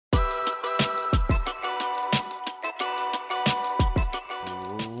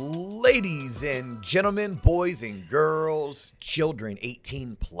Ladies and gentlemen, boys and girls, children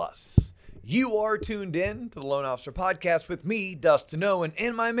 18 plus. You are tuned in to the Loan Officer Podcast with me, Dustin Owen,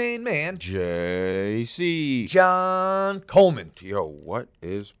 and my main man, JC. John Coleman. Yo, what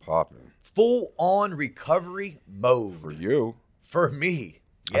is poppin'? Full on recovery mode. For you? For me,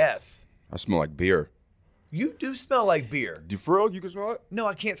 yes. I smell like beer. You do smell like beer. Do you for real? You can smell it? No,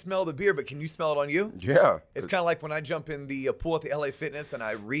 I can't smell the beer, but can you smell it on you? Yeah. It's kind of like when I jump in the pool at the LA Fitness and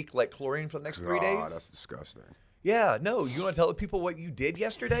I reek like chlorine for the next 3 days. That's disgusting. Yeah, no. You want to tell the people what you did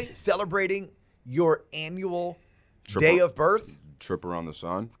yesterday? Celebrating your annual day of birth? Trip around the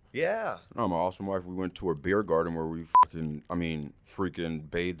sun? Yeah. No, my awesome wife, we went to a beer garden where we freaking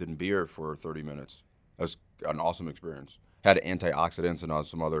bathed in beer for 30 minutes. That's an awesome experience. Had antioxidants and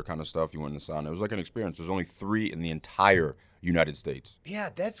some other kind of stuff. You went in the sun. It was like an experience. There's only 3 in the entire United States.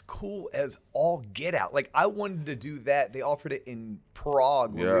 Yeah, that's cool as all get out. Like, I wanted to do that. They offered it in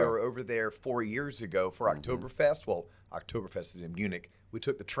Prague when we were over there 4 years ago for Oktoberfest. Well, Oktoberfest is in Munich. We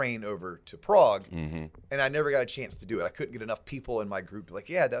took the train over to Prague, and I never got a chance to do it. I couldn't get enough people in my group to be like,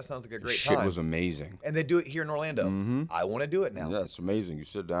 yeah, that sounds like a great time. Shit was amazing. And they do it here in Orlando. I want to do it now. Yeah, it's amazing. You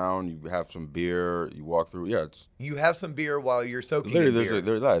sit down, you have some beer, you walk through. Yeah, it's you have some beer while you're soaking in literally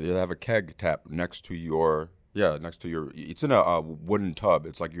beer. You have a keg tap next to your it's in a wooden tub.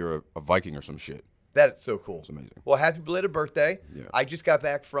 It's like you're a Viking or some shit. That's so cool. It's amazing. Well, happy belated birthday. Yeah. I just got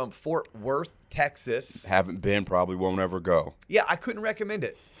back from Fort Worth, Texas. Haven't been, probably won't ever go. Yeah, I couldn't recommend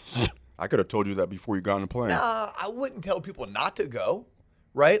it. I could have told you that before you got on the plane. Nah, I wouldn't tell people not to go,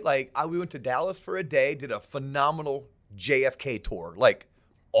 right? Like, we went to Dallas for a day, did a phenomenal JFK tour. Like,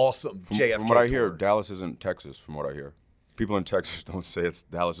 awesome JFK tour. From what I hear, Dallas isn't Texas, from what I hear. People in Texas don't say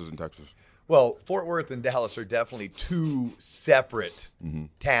Dallas isn't Texas. Well, Fort Worth and Dallas are definitely two separate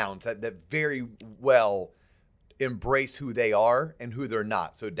towns that very well embrace who they are and who they're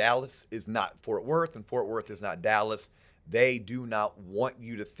not. So Dallas is not Fort Worth, and Fort Worth is not Dallas. They do not want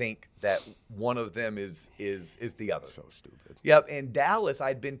you to think that one of them is the other. So stupid. Yep. And Dallas,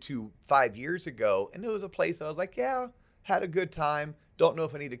 I'd been to 5 years ago, and it was a place that I was like, yeah, had a good time. Don't know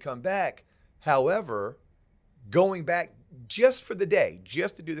if I need to come back. However, going back just for the day,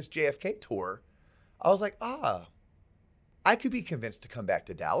 just to do this JFK tour, I was like, I could be convinced to come back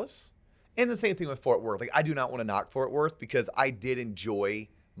to Dallas. And the same thing with Fort Worth. Like, I do not want to knock Fort Worth because I did enjoy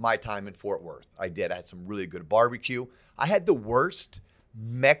my time in Fort Worth. I did. I had some really good barbecue. I had the worst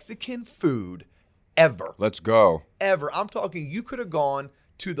Mexican food ever. Let's go. Ever. I'm talking, you could have gone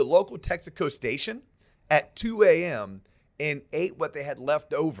to the local Texaco station at 2 a.m. and ate what they had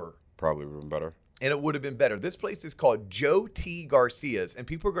left over. Probably would have been better. And it would have been better. This place is called Joe T. Garcia's, and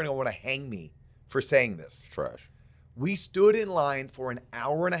people are going to want to hang me for saying this. Trash. We stood in line for an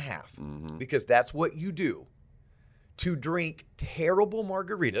hour and a half because that's what you do, to drink terrible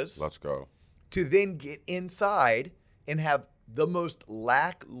margaritas. Let's go. To then get inside and have the most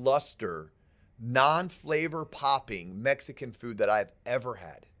lackluster, non-flavor popping Mexican food that I've ever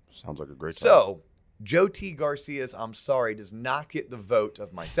had. Sounds like a great time. So, Joe T. Garcia's, I'm sorry, does not get the vote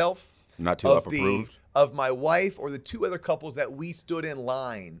of myself. Not TLAP approved. Of my wife or the 2 other couples that we stood in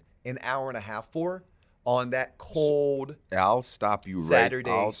line an hour and a half for on that cold I'll stop you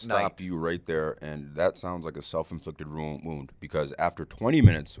Saturday right. I'll night. stop you right there, and that sounds like a self-inflicted wound. Because after 20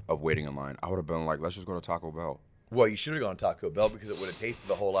 minutes of waiting in line, I would have been like, "Let's just go to Taco Bell." Well, you should have gone to Taco Bell because it would have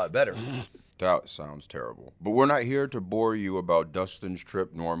tasted a whole lot better. That sounds terrible. But we're not here to bore you about Dustin's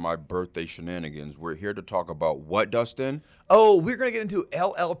trip nor my birthday shenanigans. We're here to talk about what, Dustin? Oh, we're going to get into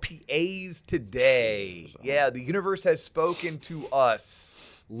LLPAs today. Yeah, the universe has spoken to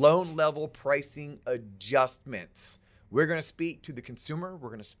us. Loan level pricing adjustments. We're going to speak to the consumer. We're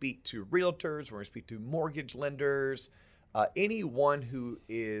going to speak to realtors. We're going to speak to mortgage lenders. Anyone who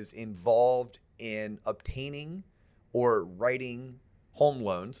is involved in obtaining or writing home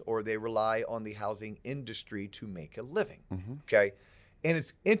loans, or they rely on the housing industry to make a living. Okay. And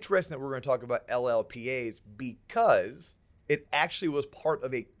it's interesting that we're going to talk about LLPAs because it actually was part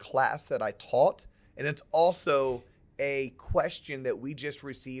of a class that I taught. And it's also a question that we just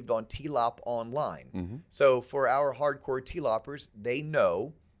received on TLOP online. So for our hardcore TLOPers, they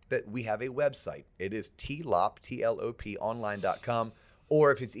know that we have a website. It is TLOP, T-L-O-P, online.com.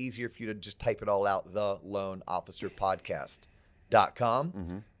 Or if it's easier for you to just type it all out,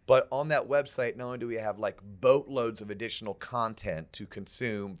 theloanofficerpodcast.com. But on that website, not only do we have like boatloads of additional content to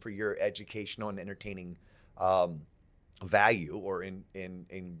consume for your educational and entertaining value, or in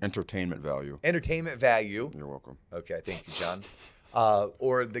entertainment value. Entertainment value. You're welcome. Okay, thank you, John.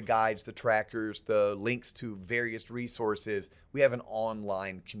 Or the guides, the trackers, the links to various resources. We have an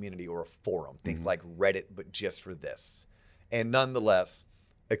online community or a forum. Think like Reddit, but just for this. And nonetheless,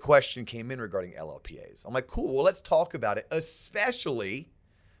 a question came in regarding LLPAs. I'm like, cool, well, let's talk about it, especially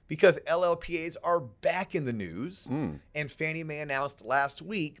because LLPAs are back in the news. And Fannie Mae announced last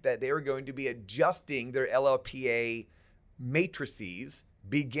week that they were going to be adjusting their LLPA matrices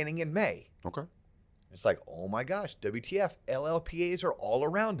beginning in May. Okay. It's like, oh my gosh, WTF, LLPAs are all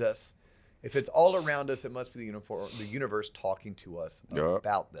around us. If it's all around us, it must be the universe talking to us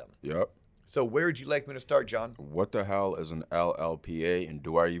about them. Yep. So where would you like me to start, John? What the hell is an LLPA, and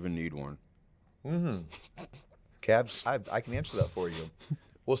do I even need one? Cabs, I can answer that for you.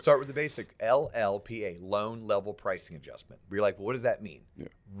 We'll start with the basic LLPA, loan level pricing adjustment. You're like, well, what does that mean? Yeah.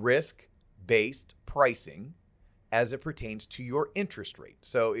 Risk-based pricing as it pertains to your interest rate.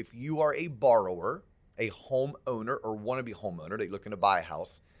 So if you are a borrower, a homeowner, or wannabe homeowner that you're looking to buy a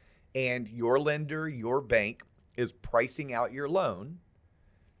house, and your lender, your bank, is pricing out your loan,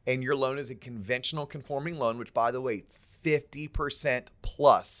 and your loan is a conventional conforming loan, which, by the way, 50%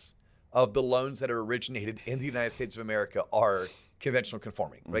 plus of the loans that are originated in the United States of America are conventional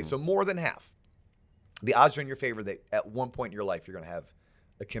conforming, right? So more than half. The odds are in your favor that at one point in your life, you're going to have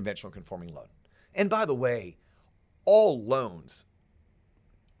a conventional conforming loan. And by the way, all loans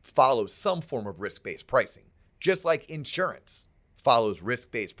follow some form of risk-based pricing, just like insurance follows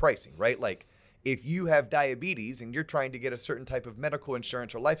risk-based pricing, right? Like if you have diabetes and you're trying to get a certain type of medical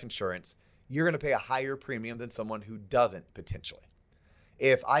insurance or life insurance, you're going to pay a higher premium than someone who doesn't potentially.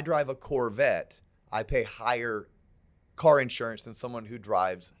 If I drive a Corvette, I pay higher car insurance than someone who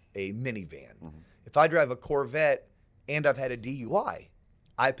drives a minivan. If I drive a Corvette and I've had a DUI,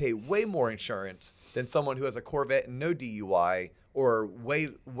 I pay way more insurance than someone who has a Corvette and no DUI, or way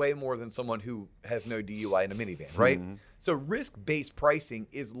more than someone who has no DUI in a minivan, right? So risk-based pricing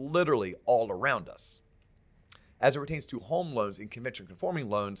is literally all around us. As it pertains to home loans and conventional conforming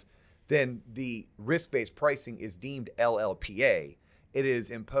loans, then the risk-based pricing is deemed LLPA. It is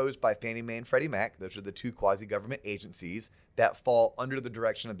imposed by Fannie Mae and Freddie Mac. Those are the two quasi-government agencies that fall under the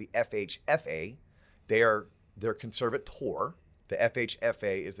direction of the FHFA. They're conservator. The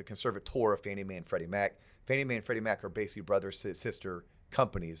FHFA is the conservator of Fannie Mae and Freddie Mac. Fannie Mae and Freddie Mac are basically brother, sister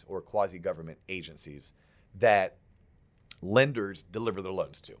companies or quasi-government agencies that lenders deliver their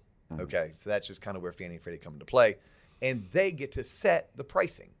loans to. Okay, so that's just kind of where Fannie and Freddie come into play. And they get to set the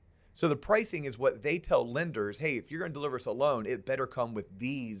pricing. So the pricing is what they tell lenders, hey, if you're going to deliver us a loan, it better come with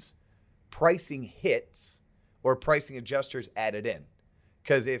these pricing hits or pricing adjusters added in.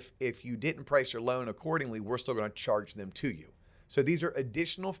 Because if you didn't price your loan accordingly, we're still going to charge them to you. So these are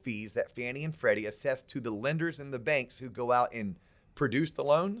additional fees that Fannie and Freddie assess to the lenders and the banks who go out and produce the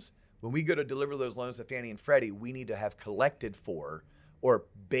loans. When we go to deliver those loans to Fannie and Freddie, we need to have collected for or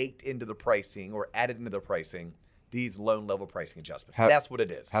baked into the pricing or added into the pricing these loan level pricing adjustments. That's what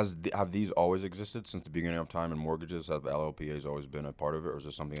it is. Have these always existed since the beginning of time in mortgages? Have LLPAs always been a part of it, or is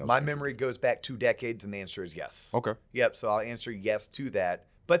there something else? My memory goes back 2 decades, and the answer is yes. Okay. Yep, so I'll answer yes to that.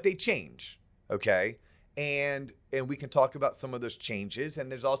 But they change, okay? And we can talk about some of those changes.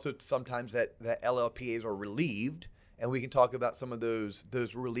 And there's also sometimes that LLPAs are relieved, and we can talk about some of those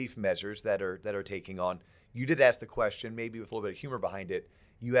relief measures that are taking on. You did ask the question, maybe with a little bit of humor behind it.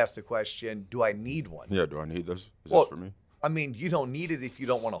 You asked the question, do I need one? Yeah, do I need this? Is Well, this for me? I mean, you don't need it if you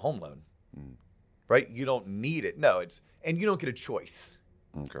don't want a home loan, right? You don't need it. No, and you don't get a choice.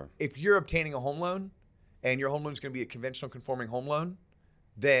 Okay. If you're obtaining a home loan and your home loan is going to be a conventional conforming home loan,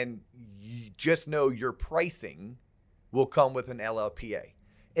 then you just know your pricing will come with an LLPA.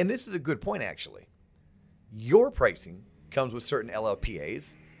 And this is a good point, actually. Your pricing comes with certain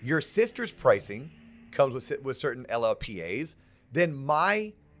LLPAs. Your sister's pricing comes with certain LLPAs. Then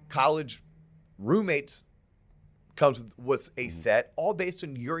my college roommates comes with a set, all based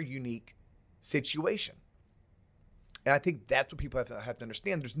on your unique situation. And I think that's what people have to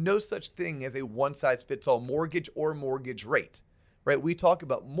understand. There's no such thing as a one-size-fits-all mortgage or mortgage rate, right? We talk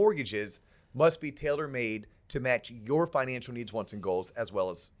about mortgages must be tailor-made to match your financial needs, wants, and goals, as well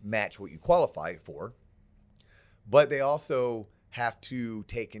as match what you qualify for. But they also have to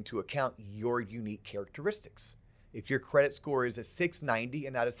take into account your unique characteristics. If your credit score is a 690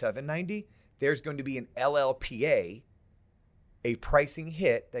 and not a 790, there's going to be an LLPA, a pricing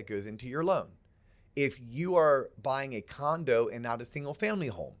hit that goes into your loan. If you are buying a condo and not a single family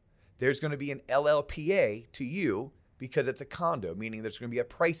home, there's going to be an LLPA to you because it's a condo, meaning there's going to be a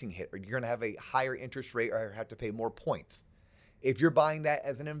pricing hit, or you're going to have a higher interest rate or have to pay more points. If you're buying that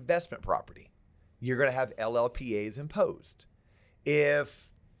as an investment property, you're going to have LLPAs imposed. If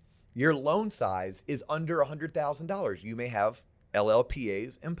your loan size is under $100,000, you may have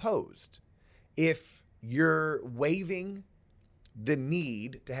LLPAs imposed. If you're waiving the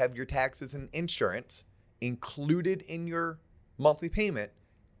need to have your taxes and insurance included in your monthly payment,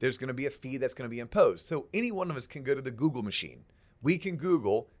 there's going to be a fee that's going to be imposed. So any one of us can go to the Google machine. We can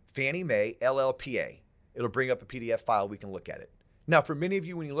Google Fannie Mae LLPA. It'll bring up a PDF file. We can look at it. Now, for many of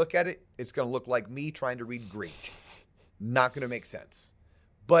you, when you look at it, it's going to look like me trying to read Greek. Not going to make sense.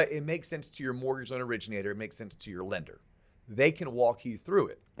 But it makes sense to your mortgage loan originator. It makes sense to your lender. They can walk you through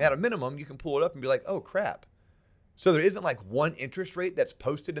it. At a minimum, you can pull it up and be like, oh, crap. So there isn't like one interest rate that's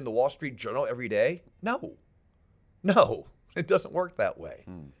posted in the Wall Street Journal every day? No, it doesn't work that way.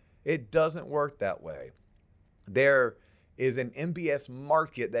 It doesn't work that way. There is an MBS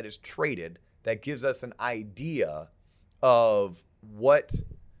market that is traded that gives us an idea of what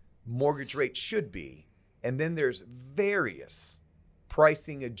mortgage rates should be. And then there's various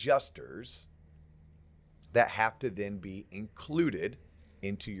pricing adjusters that have to then be included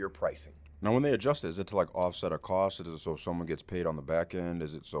into your pricing. Now, when they adjust it, is it to like offset a cost? Is it so someone gets paid on the back end?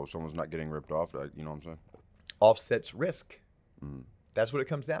 Is it so someone's not getting ripped off? You know what I'm saying? Offsets risk. That's what it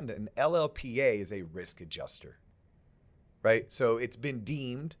comes down to. An LLPA is a risk adjuster, right? So it's been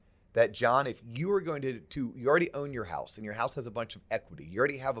deemed that, John, if you are going to you already own your house and your house has a bunch of equity, you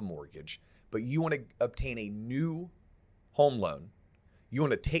already have a mortgage, but you want to obtain a new home loan, you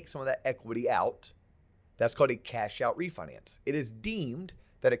want to take some of that equity out, that's called a cash out refinance. It is deemed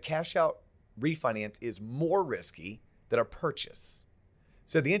that a cash out refinance is more risky than a purchase.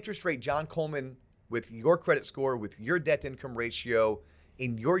 So the interest rate, John Coleman, with your credit score, with your debt to income ratio,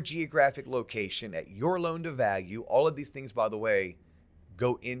 in your geographic location, at your loan to value, all of these things, by the way,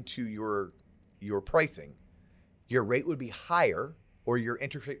 go into your pricing. Your rate would be higher, or your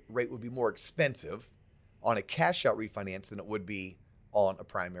interest rate would be more expensive on a cash out refinance than it would be on a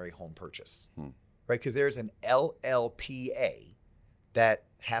primary home purchase, right? Because there's an LLPA that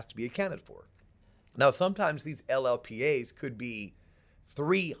has to be accounted for. Now, sometimes these LLPAs could be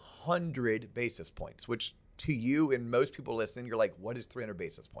 300 basis points, which to you and most people listening, you're like, what is 300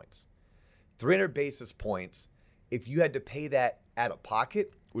 basis points? 300 basis points, if you had to pay that out of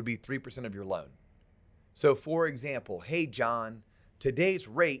pocket, would be 3% of your loan. So for example, hey, John, today's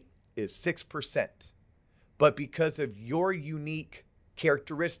rate is 6%, but because of your unique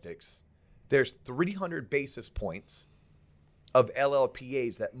characteristics, there's 300 basis points of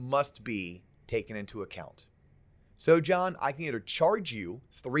LLPAs that must be taken into account. So, John, I can either charge you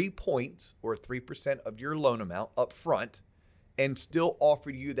 3 points or 3% of your loan amount up front and still offer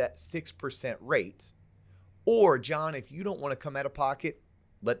you that 6% rate. Or, John, if you don't want to come out of pocket,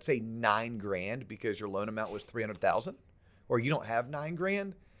 let's say $9,000 because your loan amount was $300,000, or you don't have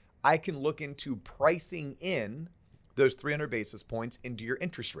 $9,000, I can look into pricing in those 300 basis points into your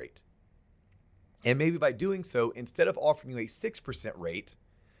interest rate. And maybe by doing so, instead of offering you a 6% rate,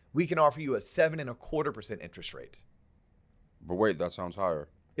 we can offer you a 7.25% interest rate. But wait, that sounds higher.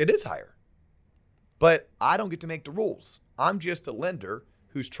 It is higher. But I don't get to make the rules. I'm just a lender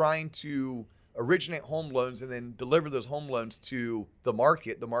who's trying to originate home loans and then deliver those home loans to the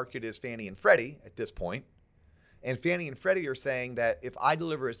market. The market is Fannie and Freddie at this point. And Fannie and Freddie are saying that if I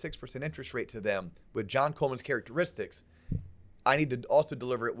deliver a 6% interest rate to them with John Coleman's characteristics, I need to also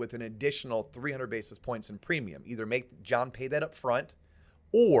deliver it with an additional 300 basis points in premium. Either make John pay that up front,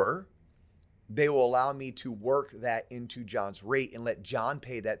 or they will allow me to work that into John's rate and let John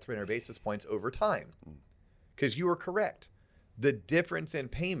pay that 300 basis points over time. Because you are correct. The difference in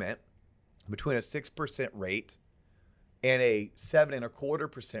payment between a 6% rate and a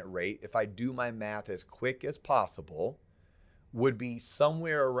 7.25% rate, if I do my math as quick as possible, would be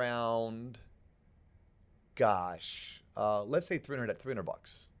somewhere around, let's say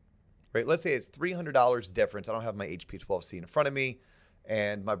 $300, right? Let's say it's $300 difference. I don't have my HP 12C in front of me,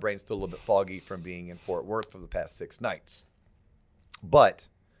 and my brain's still a little bit foggy from being in Fort Worth for the past 6 nights. But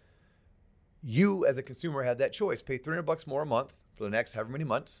you as a consumer have that choice. Pay $300 more a month for the next however many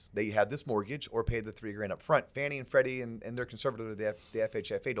months that you have this mortgage, or pay the $3,000 up front. Fannie and Freddie and their conservative, the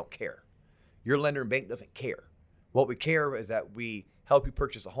FHFA, don't care. Your lender and bank doesn't care. What we care is that we help you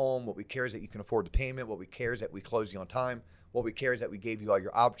purchase a home. What we care is that you can afford the payment. What we care is that we close you on time. What we care is that we gave you all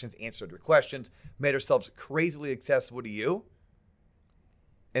your options, answered your questions, made ourselves crazily accessible to you.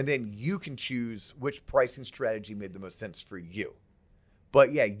 And then you can choose which pricing strategy made the most sense for you.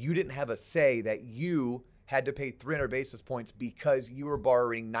 But yeah, you didn't have a say that you had to pay 300 basis points because you were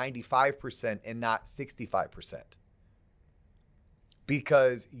borrowing 95% and not 65%.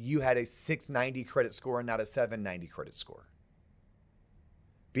 Because you had a 690 credit score and not a 790 credit score.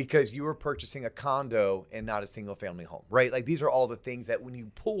 Because you were purchasing a condo and not a single family home, right? Like, these are all the things that when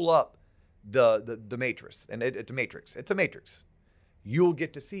you pull up the matrix, and it's a matrix, you'll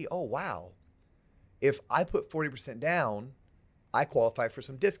get to see, oh, wow, if I put 40% down, I qualify for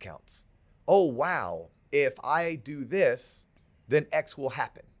some discounts. Oh, wow, if I do this, then X will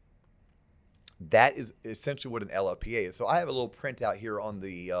happen. That is essentially what an LLPA is. So I have a little printout here on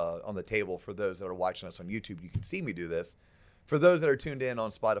the table for those that are watching us on YouTube. You can see me do this. For those that are tuned in on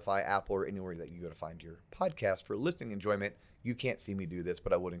Spotify, Apple, or anywhere that you go to find your podcast for listening enjoyment, you can't see me do this,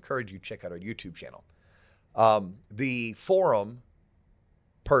 but I would encourage you to check out our YouTube channel. The forum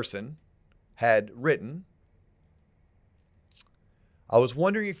person had written, I was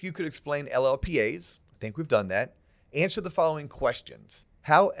wondering if you could explain LLPAs. I think we've done that. Answer the following questions.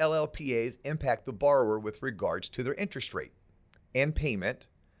 How LLPAs impact the borrower with regards to their interest rate and payment,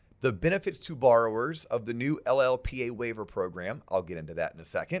 the benefits to borrowers of the new LLPA waiver program. I'll get into that in a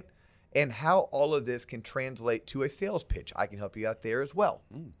second. And how all of this can translate to a sales pitch. I can help you out there as well.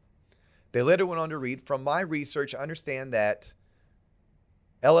 They later went on to read, from my research, I understand that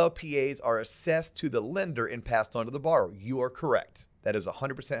LLPAs are assessed to the lender and passed on to the borrower. You are correct. That is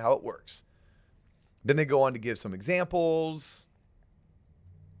 100% how it works. Then they go on to give some examples.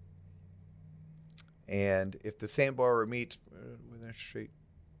 And if the same borrower meets with interest rate.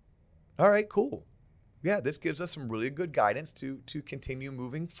 All right, cool. Yeah, this gives us some really good guidance to continue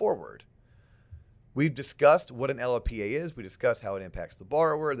moving forward. We've discussed what an LLPA is. We discussed how it impacts the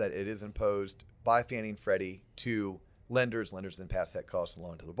borrower, that it is imposed by Fannie and Freddie to lenders. Lenders then pass that cost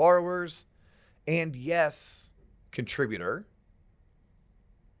along to the borrowers. And yes, contributor,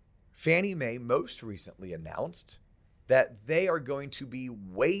 Fannie Mae most recently announced that they are going to be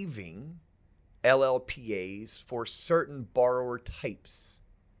waiving LLPAs for certain borrower types.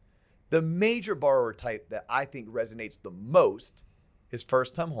 The major borrower type that I think resonates the most is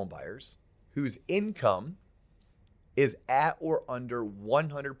first-time homebuyers whose income is at or under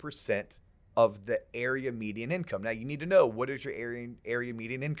 100% of the area median income. Now, you need to know, what is your area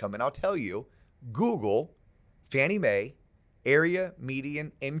median income? And I'll tell you, Google Fannie Mae area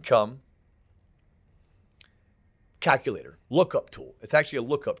median income calculator, lookup tool. It's actually a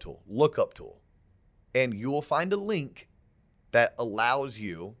lookup tool. And you will find a link that allows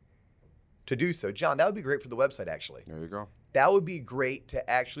you to do so. John, that would be great for the website, actually. There you go. That would be great to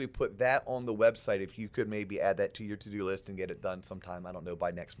actually put that on the website if you could maybe add that to your to-do list and get it done sometime, I don't know,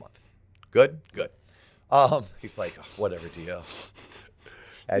 by next month. Good? Good. He's like, oh, whatever, Dio.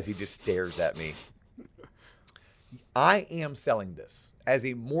 As he just stares at me. I am selling this. As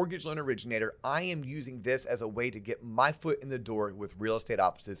a mortgage loan originator, I am using this as a way to get my foot in the door with real estate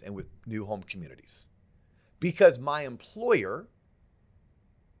offices and with new home communities. Because my employer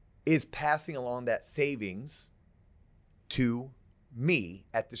is passing along that savings to me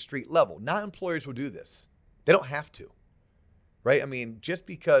at the street level. Not employers will do this. They don't have to, right? I mean, just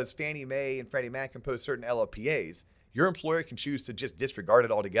because Fannie Mae and Freddie Mac impose certain LLPAs, your employer can choose to just disregard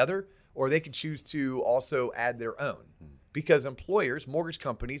it altogether, or they can choose to also add their own. Because employers, mortgage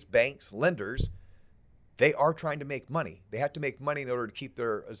companies, banks, lenders, they are trying to make money. They have to make money in order to keep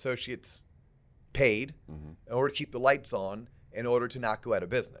their associates paid, in order to keep the lights on, in order to not go out of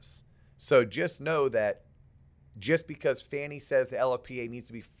business. So just know that just because Fannie says the LLPA needs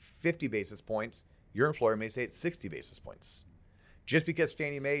to be 50 basis points, your employer may say it's 60 basis points. Just because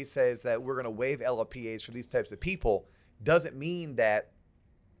Fannie Mae says that we're going to waive LLPAs for these types of people doesn't mean that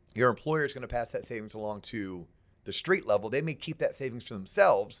your employer is going to pass that savings along to the street level. They may keep that savings for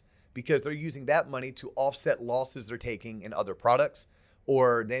themselves because they're using that money to offset losses they're taking in other products,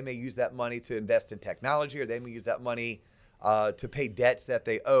 or they may use that money to invest in technology, or they may use that money to pay debts that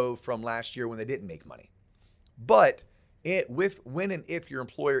they owe from last year when they didn't make money. But when and if your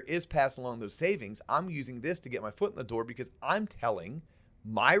employer is passing along those savings, I'm using this to get my foot in the door because I'm telling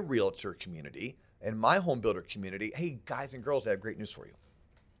my realtor community and my home builder community, hey, guys and girls, I have great news for you.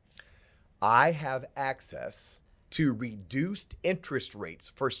 I have access to reduced interest rates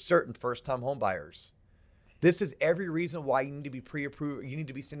for certain first-time home buyers. This is every reason why you need to be pre-approved. You need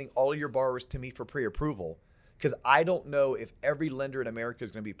to be sending all of your borrowers to me for pre-approval, because I don't know if every lender in America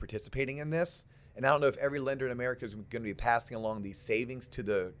is going to be participating in this. And I don't know if every lender in America is going to be passing along these savings to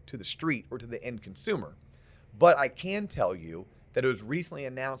the street or to the end consumer. But I can tell you that it was recently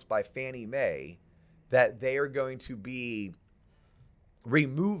announced by Fannie Mae that they are going to be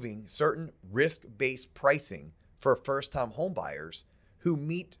removing certain risk-based pricing for first-time home buyers who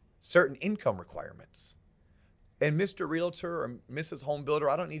meet certain income requirements. And Mr. Realtor or Mrs. Home Builder,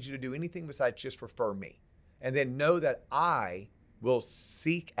 I don't need you to do anything besides just refer me. And then know that I will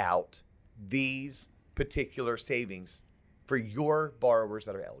seek out these particular savings for your borrowers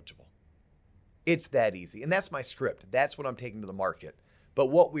that are eligible. It's that easy. And that's my script. That's what I'm taking to the market. But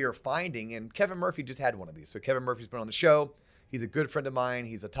what we are finding, and Kevin Murphy just had one of these. So Kevin Murphy's been on the show. He's a good friend of mine.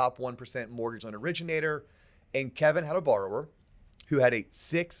 He's a top 1% mortgage loan originator. And Kevin had a borrower who had a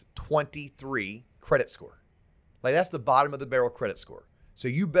 623 credit score. Like that's the bottom of the barrel credit score. So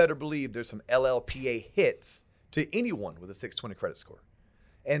you better believe there's some LLPA hits to anyone with a 620 credit score.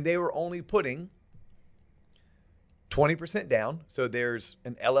 And they were only putting 20% down. So there's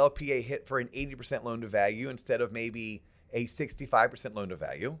an LLPA hit for an 80% loan to value instead of maybe a 65% loan to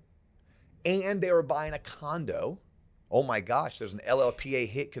value. And they were buying a condo. Oh my gosh, there's an LLPA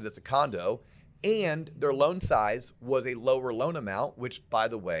hit because it's a condo. And their loan size was a lower loan amount, which, by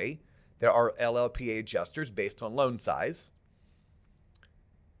the way, there are LLPA adjusters based on loan size.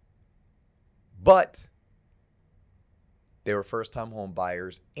 But they were first-time home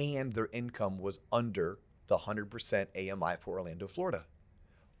buyers, and their income was under the 100% AMI for Orlando, Florida.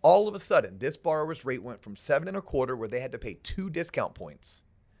 All of a sudden, this borrower's rate went from 7.25, where they had to pay 2 discount points,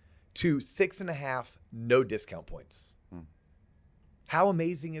 to 6.5 no discount points. How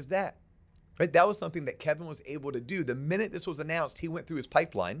amazing is that? Right? That was something that Kevin was able to do. The minute this was announced, he went through his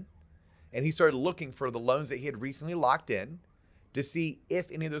pipeline and he started looking for the loans that he had recently locked in to see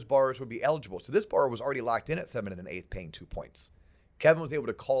if any of those borrowers would be eligible. So this borrower was already locked in at 7 1/8, paying 2 points. Kevin was able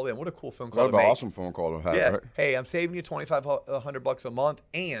to call in. What a cool phone call! That would be an awesome phone call to have. Yeah. Right? Hey, I'm saving you $2,500 a month,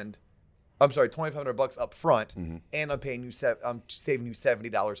 and I'm sorry, $2,500 up front, and I'm paying you. I'm saving you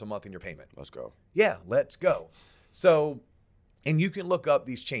 $70 a month in your payment. Let's go. Yeah, let's go. So, and you can look up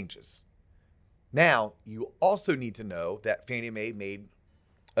these changes. Now, you also need to know that Fannie Mae made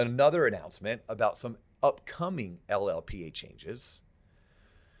another announcement about some upcoming LLPA changes.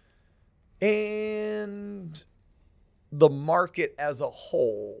 And the market as a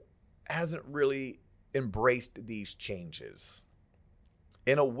whole hasn't really embraced these changes.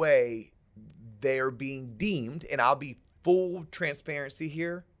 In a way, they're being deemed, and I'll be full transparency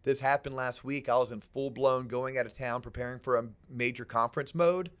here. This happened last week. I was in full-blown going out of town preparing for a major conference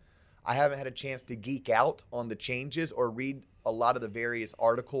mode. I haven't had a chance to geek out on the changes or read a lot of the various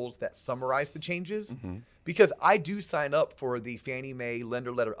articles that summarize the changes because I do sign up for the Fannie Mae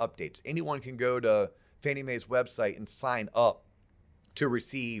lender letter updates. Anyone can go to Fannie Mae's website and sign up to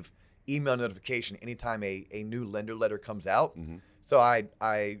receive email notification anytime a new lender letter comes out. So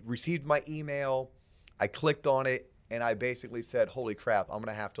I received my email, I clicked on it, and I basically said, holy crap, I'm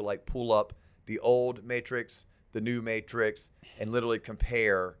going to have to like pull up the old matrix, the new matrix, and literally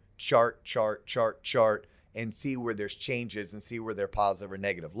compare chart, and see where there's changes and see where they're positive or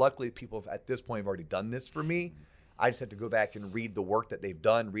negative. Luckily, people at this point have already done this for me. I just have to go back and read the work that they've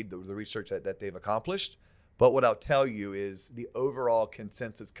done, read the research that they've accomplished. But what I'll tell you is the overall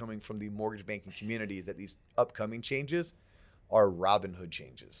consensus coming from the mortgage banking community is that these upcoming changes are Robin Hood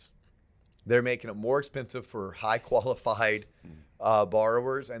changes. They're making it more expensive for high qualified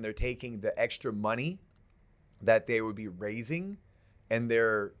borrowers, and they're taking the extra money that they would be raising and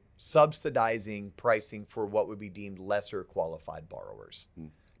they're subsidizing pricing for what would be deemed lesser qualified borrowers.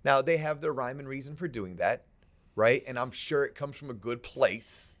 Now, they have their rhyme and reason for doing that, right? And I'm sure it comes from a good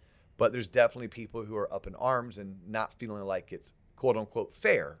place, but there's definitely people who are up in arms and not feeling like it's quote unquote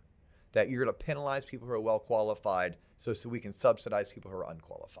fair that you're going to penalize people who are well qualified so we can subsidize people who are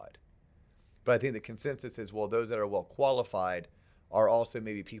unqualified. But I think the consensus is, well, those that are well qualified are also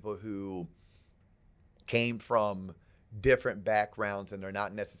maybe people who came from different backgrounds and they're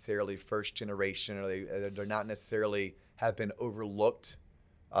not necessarily first generation, or they're not necessarily have been overlooked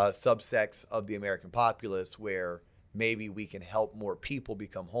subsects of the American populace where maybe we can help more people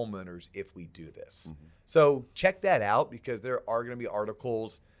become homeowners if we do this. So check that out because there are going to be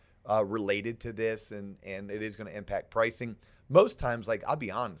articles related to this and it is going to impact pricing. Most times, like I'll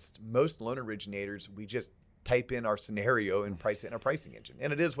be honest, most loan originators, we just type in our scenario and price it in a pricing engine.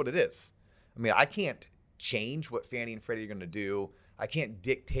 And it is what it is. I mean, I can't change what Fannie and Freddie are going to do. I can't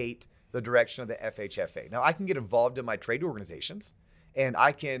dictate the direction of the FHFA. Now, I can get involved in my trade organizations, and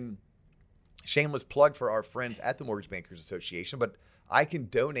I can, shameless plug for our friends at the Mortgage Bankers Association, but I can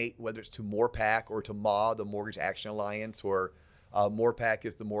donate, whether it's to MORPAC or to MAW, the Mortgage Action Alliance, or MORPAC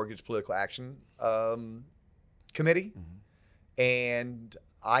is the Mortgage Political Action Committee. And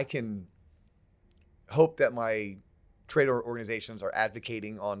I can hope that my trade organizations are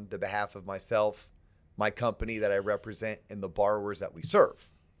advocating on the behalf of myself, my company that I represent, and the borrowers that we serve.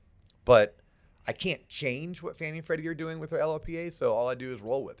 But I can't change what Fannie and Freddie are doing with their LLPAs, so all I do is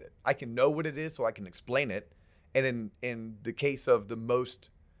roll with it. I can know what it is so I can explain it. And in the case of the most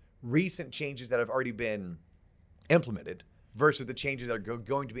recent changes that have already been implemented versus the changes that are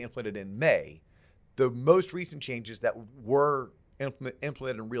going to be implemented in May, the most recent changes that were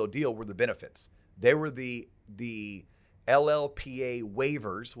implemented in Real Deal were the benefits. They were the LLPA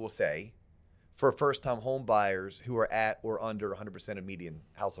waivers, we'll say, for first-time home buyers who are at or under 100% of median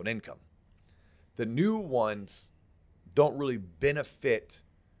household income. The new ones don't really benefit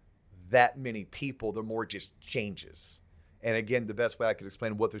that many people, they're more just changes. And again, the best way I could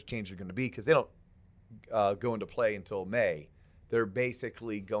explain what those changes are going to be, because they don't go into play until May, they're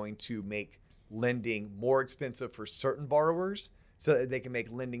basically going to make lending more expensive for certain borrowers so that they can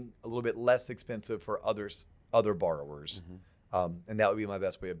make lending a little bit less expensive for other borrowers. And that would be my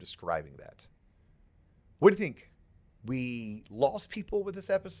best way of describing that. What do you think? We lost people with this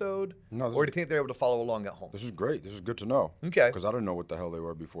episode? No, or do you think they're able to follow along at home? This is great. This is good to know. Okay. Because I didn't know what the hell they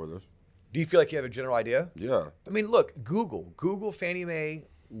were before this. Do you feel like you have a general idea? Yeah. I mean, look, Google Fannie Mae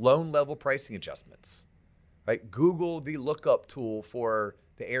loan level pricing adjustments, right? Google the lookup tool for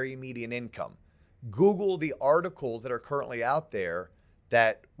the area median income. Google the articles that are currently out there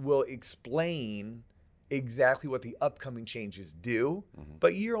that will explain exactly what the upcoming changes do.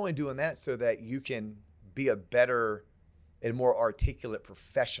 But you're only doing that so that you can be a better and more articulate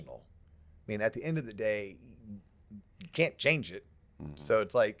professional. I mean, at the end of the day, you can't change it. So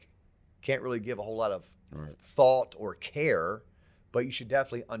it's like, can't really give a whole lot of thought or care, but you should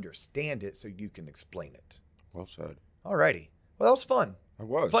definitely understand it so you can explain it. Well said. All righty. Well, that was fun. It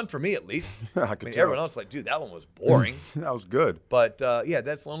was. Fun for me, at least. I mean, tell. everyone else is like, dude, that one was boring. That was good. But yeah,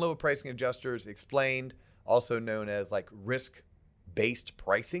 that's loan level pricing adjusters explained, also known as like risk-based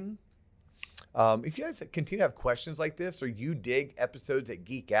pricing. If you guys continue to have questions like this, or you dig episodes that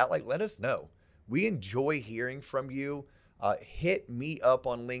geek out, like, let us know. We enjoy hearing from you. Hit me up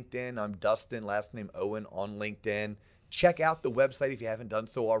on LinkedIn. I'm Dustin, last name Owen on LinkedIn. Check out the website if you haven't done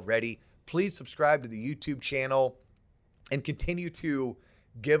so already. Please subscribe to the YouTube channel and continue to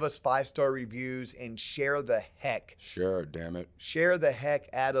give us 5-star reviews and share the heck. Sure, damn it. Share the heck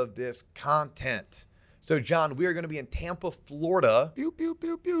out of this content. So, John, we are going to be in Tampa, Florida. Pew, pew,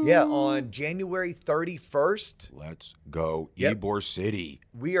 pew, pew. Yeah, on January 31st. Let's go. Yep. Ybor City.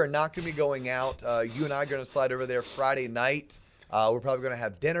 We are not going to be going out. You and I are going to slide over there Friday night. We're probably going to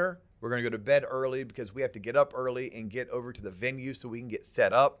have dinner. We're going to go to bed early because we have to get up early and get over to the venue so we can get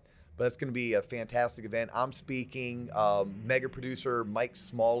set up. But it's going to be a fantastic event. I'm speaking. Mega producer Mike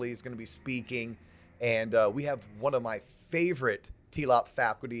Smalley is going to be speaking. And we have one of my favorite TLOP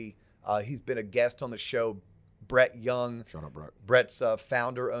faculty. He's been a guest on the show, Brett Young. Shout out, Brett. Brett's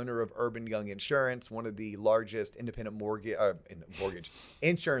founder, owner of Urban Young Insurance, one of the largest independent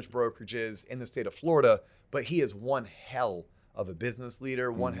insurance brokerages in the state of Florida. But he is one hell of a business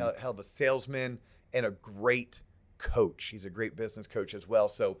leader, one hell of a salesman, and a great coach. He's a great business coach as well.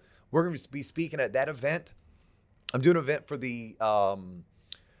 So we're going to be speaking at that event. I'm doing an event for the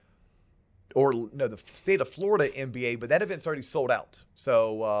state of Florida MBA, but that event's already sold out.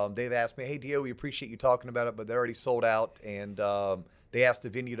 So they've asked me, hey, Dio, we appreciate you talking about it, but they're already sold out. And they asked the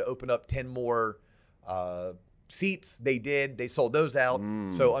venue to open up 10 more seats. They did. They sold those out.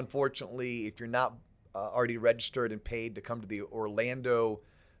 So unfortunately, if you're not already registered and paid to come to the Orlando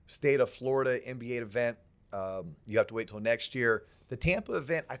state of Florida MBA event, you have to wait till next year. The Tampa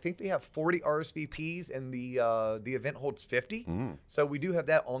event, I think they have 40 RSVPs, and the event holds 50. So we do have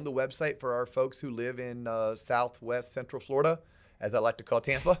that on the website for our folks who live in Southwest Central Florida, as I like to call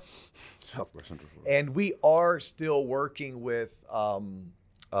Tampa. Southwest Central Florida. And we are still working with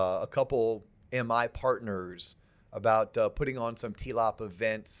a couple MI partners about putting on some TLOP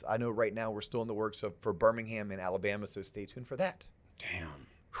events. I know right now we're still in the works for Birmingham and Alabama, so stay tuned for that. Damn.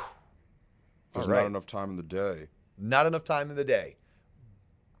 There's All right. not enough time in the day. Not enough time in the day.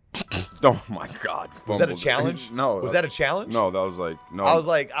 Oh my God! Was that a challenge? No. Was that a challenge? No, that was like no. I was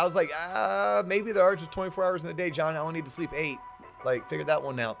like, maybe there are just 24 hours in a day, John. I only need to sleep 8. Like, figure that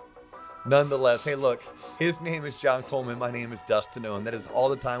one out. Nonetheless, hey, look, his name is John Coleman. My name is Dustin Owen. That is all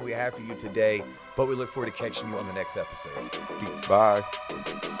the time we have for you today, but we look forward to catching you on the next episode. Peace. Bye.